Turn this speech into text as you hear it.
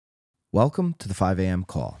Welcome to the 5 a.m.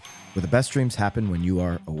 call, where the best dreams happen when you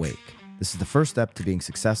are awake. This is the first step to being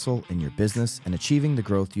successful in your business and achieving the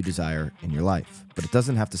growth you desire in your life. But it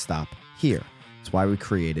doesn't have to stop here. That's why we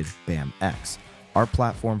created BAMX, our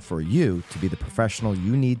platform for you to be the professional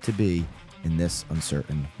you need to be in this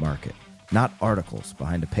uncertain market. Not articles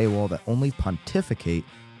behind a paywall that only pontificate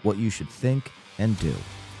what you should think and do,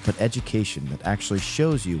 but education that actually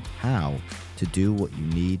shows you how to do what you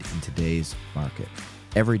need in today's market.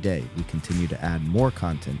 Every day, we continue to add more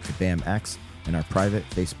content to BAMX and our private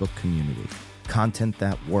Facebook community. Content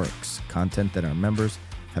that works, content that our members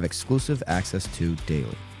have exclusive access to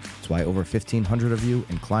daily. That's why over 1,500 of you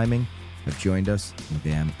in climbing have joined us in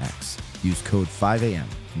BAMX. Use code 5AM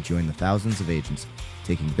and join the thousands of agents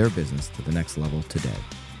taking their business to the next level today.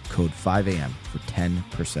 Code 5AM for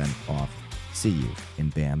 10% off. See you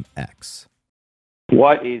in BAMX.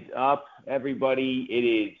 What is up, everybody? It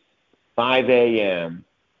is 5 a.m.,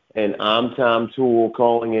 and I'm Tom Toole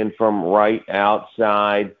calling in from right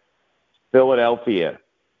outside Philadelphia.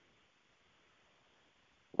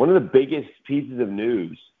 One of the biggest pieces of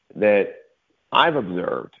news that I've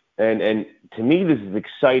observed, and to me this is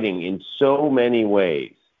exciting in so many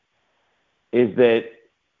ways, is that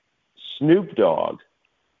Snoop Dogg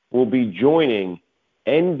will be joining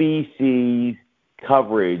NBC's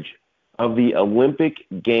coverage of the Olympic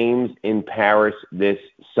Games in Paris this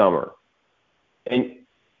summer. And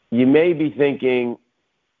you may be thinking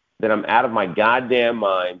that I'm out of my goddamn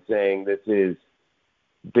mind saying this is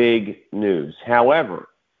big news. However,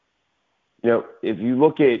 if you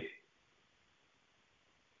look at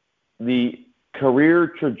the career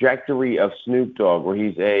trajectory of Snoop Dogg, where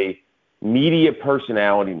he's a media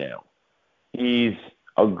personality now, he's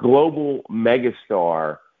a global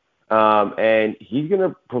megastar, and he's going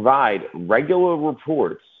to provide regular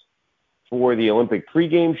reports for the Olympic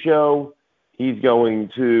pregame show. He's going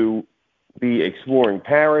to be exploring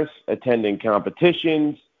Paris, attending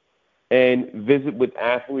competitions, and visit with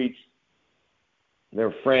athletes,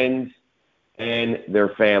 their friends, and their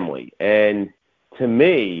family. And to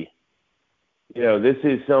me, this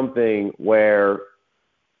is something where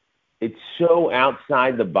it's so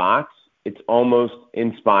outside the box, it's almost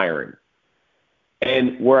inspiring.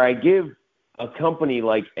 And where I give a company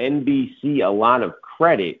like NBC a lot of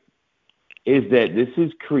credit is that this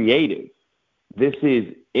is creative. This is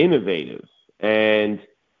innovative. And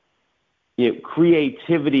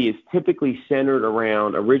creativity is typically centered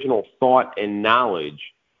around original thought and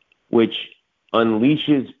knowledge, which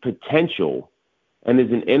unleashes potential and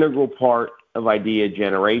is an integral part of idea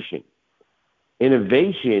generation.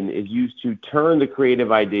 Innovation is used to turn the creative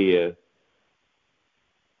idea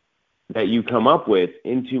that you come up with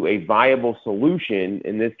into a viable solution,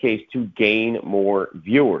 in this case, to gain more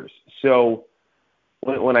viewers. So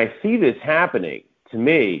when I see this happening, to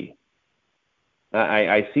me,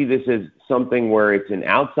 I see this as something where it's an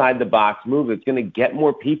outside-the-box move. It's going to get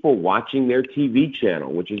more people watching their TV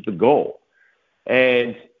channel, which is the goal.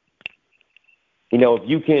 And, if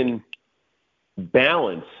you can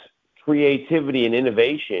balance creativity and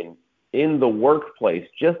innovation in the workplace,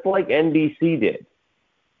 just like NBC did,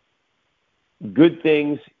 good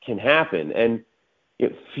things can happen. And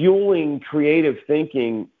fueling creative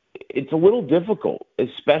thinking, it's a little difficult,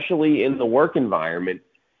 especially in the work environment,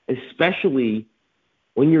 especially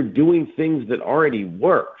when you're doing things that already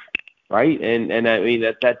work, right? And I mean,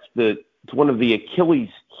 it's one of the Achilles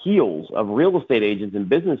heels of real estate agents and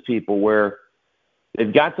business people, where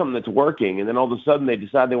they've got something that's working, and then all of a sudden they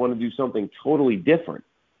decide they want to do something totally different.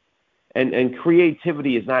 And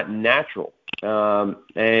creativity is not natural.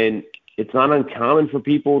 And it's not uncommon for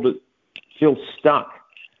people to feel stuck.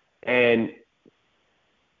 And,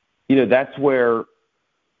 that's where,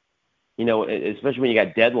 especially when you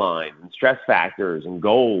got deadlines and stress factors and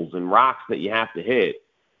goals and rocks that you have to hit.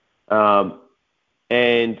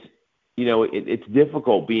 It's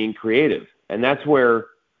difficult being creative. And that's where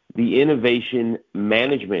the innovation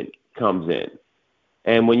management comes in.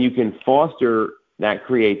 And when you can foster that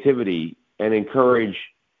creativity and encourage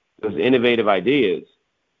those innovative ideas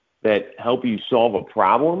that help you solve a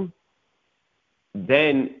problem,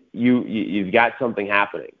 then you've got something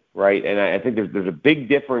happening, right? And I think there's a big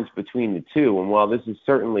difference between the two. And while this is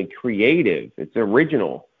certainly creative, it's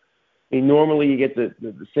original. I mean, normally you get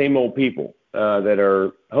the same old people that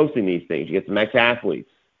are hosting these things. You get some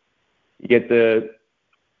ex-athletes. You get the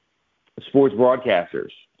sports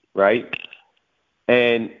broadcasters, right?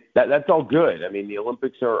 And that's all good. I mean, the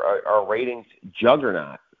Olympics are a ratings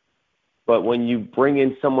juggernaut. But when you bring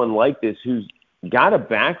in someone like this who's got a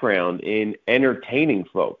background in entertaining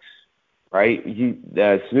folks, right?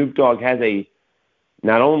 Snoop Dogg has a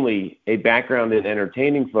not only a background in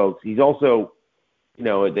entertaining folks, he's also,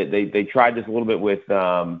 they tried this a little bit with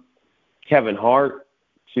Kevin Hart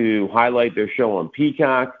to highlight their show on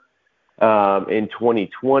Peacock in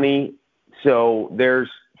 2020. So there's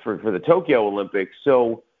for the Tokyo Olympics.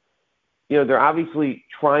 So, they're obviously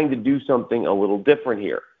trying to do something a little different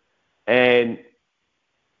here. And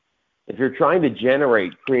if you're trying to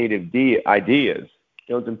generate creative ideas,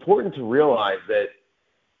 it's important to realize that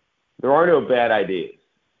there are no bad ideas.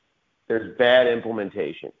 There's bad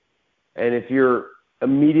implementation. And if you're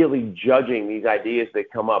immediately judging these ideas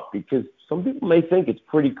that come up, because some people may think it's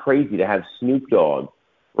pretty crazy to have Snoop Dogg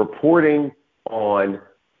reporting on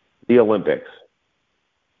the Olympics.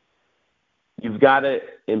 You've got to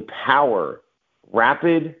empower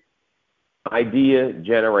rapid idea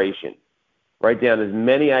generation. Write down as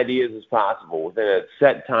many ideas as possible within a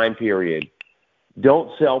set time period.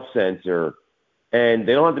 Don't self-censor, and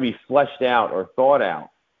they don't have to be fleshed out or thought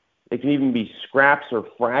out. They can even be scraps or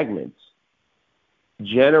fragments.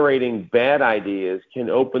 Generating bad ideas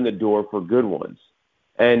can open the door for good ones.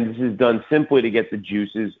 And this is done simply to get the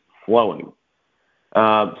juices flowing.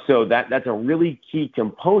 So that's a really key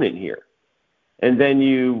component here. And then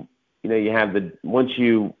you have once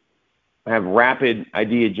you have rapid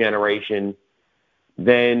idea generation,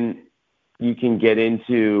 then you can get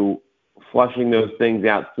into flushing those things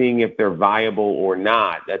out, seeing if they're viable or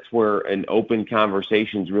not. That's where an open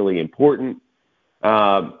conversation is really important.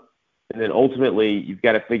 And then ultimately, you've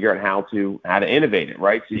got to figure out how to innovate it,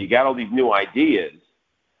 right? So you got all these new ideas,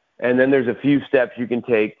 and then there's a few steps you can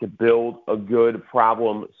take to build a good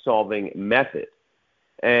problem-solving method.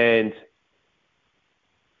 And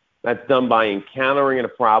that's done by encountering a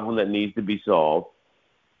problem that needs to be solved,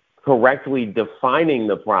 correctly defining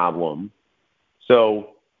the problem.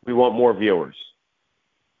 So we want more viewers.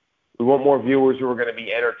 We want more viewers who are going to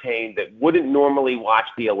be entertained that wouldn't normally watch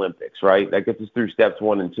the Olympics, right? That gets us through steps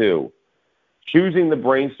 1 and 2. Choosing the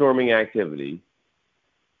brainstorming activity,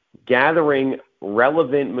 gathering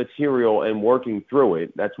relevant material and working through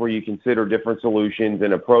it. That's where you consider different solutions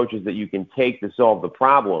and approaches that you can take to solve the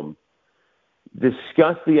problem.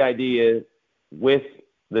 Discuss the idea with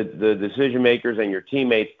the decision makers and your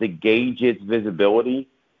teammates to gauge its visibility,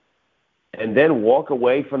 and then walk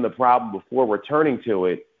away from the problem before returning to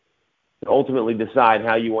it to ultimately decide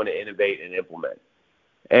how you want to innovate and implement.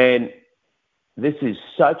 And this is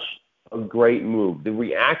such a great move. The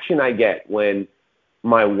reaction I get when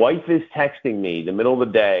my wife is texting me in the middle of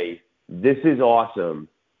the day, this is awesome.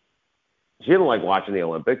 She doesn't like watching the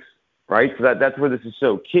Olympics, right? So that's where this is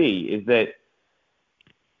so key, is that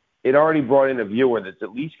it already brought in a viewer that's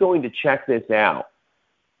at least going to check this out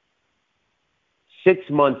 6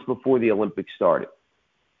 months before the Olympics started.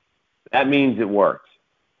 That means it works.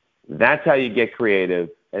 That's how you get creative,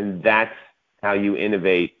 and that's how you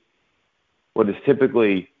innovate what is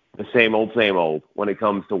typically the same old when it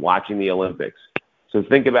comes to watching the Olympics. So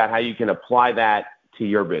think about how you can apply that to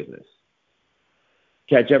your business.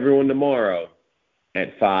 Catch everyone tomorrow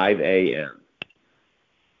at 5 a.m.